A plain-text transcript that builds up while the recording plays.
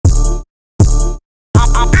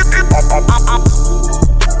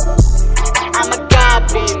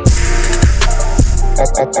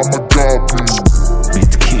I'm a goblin.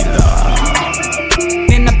 Beat killer.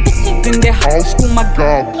 Mina bitches in the house, oh my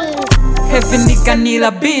goblin. Heaven ni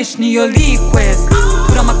kanila bitch, ni your request.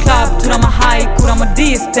 Tura ma club, tura ma high, kura ma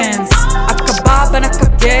distance. Akababa na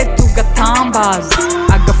kabye, tuga tambas.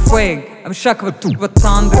 Aga fuego, abishaka batu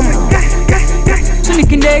batanda.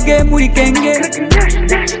 Suniki ndege muri kenge.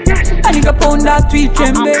 Aniga ponda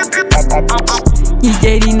tuichembe.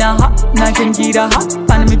 Nigeri naha, naje ngira ha.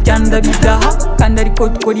 Pana mibyanda bidaha, kandi ariko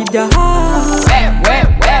tukora ibyaha.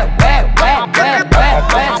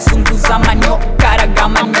 Sunguza manyo, karaga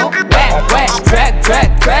manyo. Track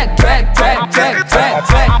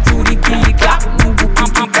turikika, mungu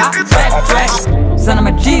kikika. Zana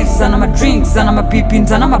ma G's, zana ma drinks, zana ma peepin,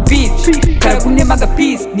 zana ma beach. Karagune maga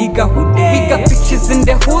peace, nigga hood. We got bitches in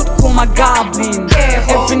the hood, call my goblin.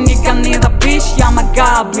 Every nigga need a bitch, yeah, I'm a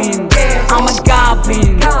goblin. I'm a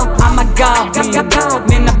goblin, I'm a goblin.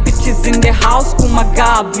 Man, the bitches in the house, call my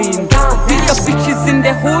goblin. We got bitches in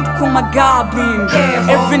the hood, call my goblin.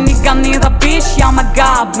 Every nigga need a bitch, yeah, I'm a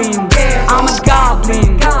goblin. I'm a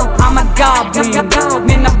goblin, I'm a goblin.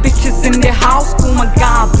 Man, the bitches in the house, call my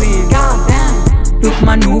goblin. Look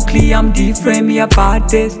my nuclear, I'm different, me a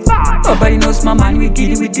baddest. Nobody knows my man, we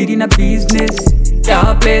did it in a business.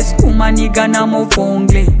 Yeah, bless, kuma nigga na mo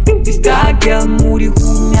fongle. This that girl moody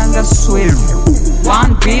who nyanga swear.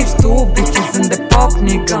 One bitch, two bitches in the pop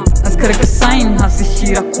nigga. As karaka sign,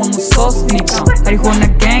 hasishira como sauce nigga. Arihona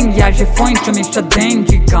gang, yaje foi chamisha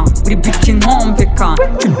dengiga. Uri bitchin home peka,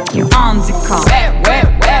 anzika.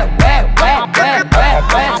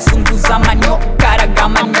 Sunguza manyo, karaga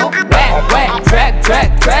manyo.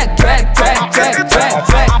 Track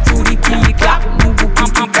turikika, mungu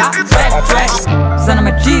kikika. Zana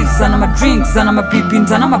ma G's, zana ma drinks, zana ma peepin,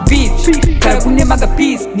 zana ma beach. Karagune maga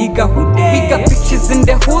peace, nigga hood. We got bitches in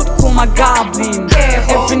the hood, call my goblin.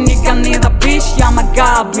 Every nigga need a bitch, yeah, I'm a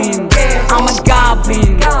goblin. I'm a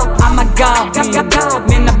goblin, I'm a goblin.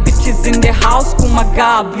 Man, the bitches in the house, call my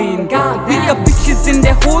goblin. We got bitches in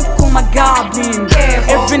the hood, call my goblin.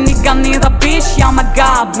 Every nigga need a bitch, yeah,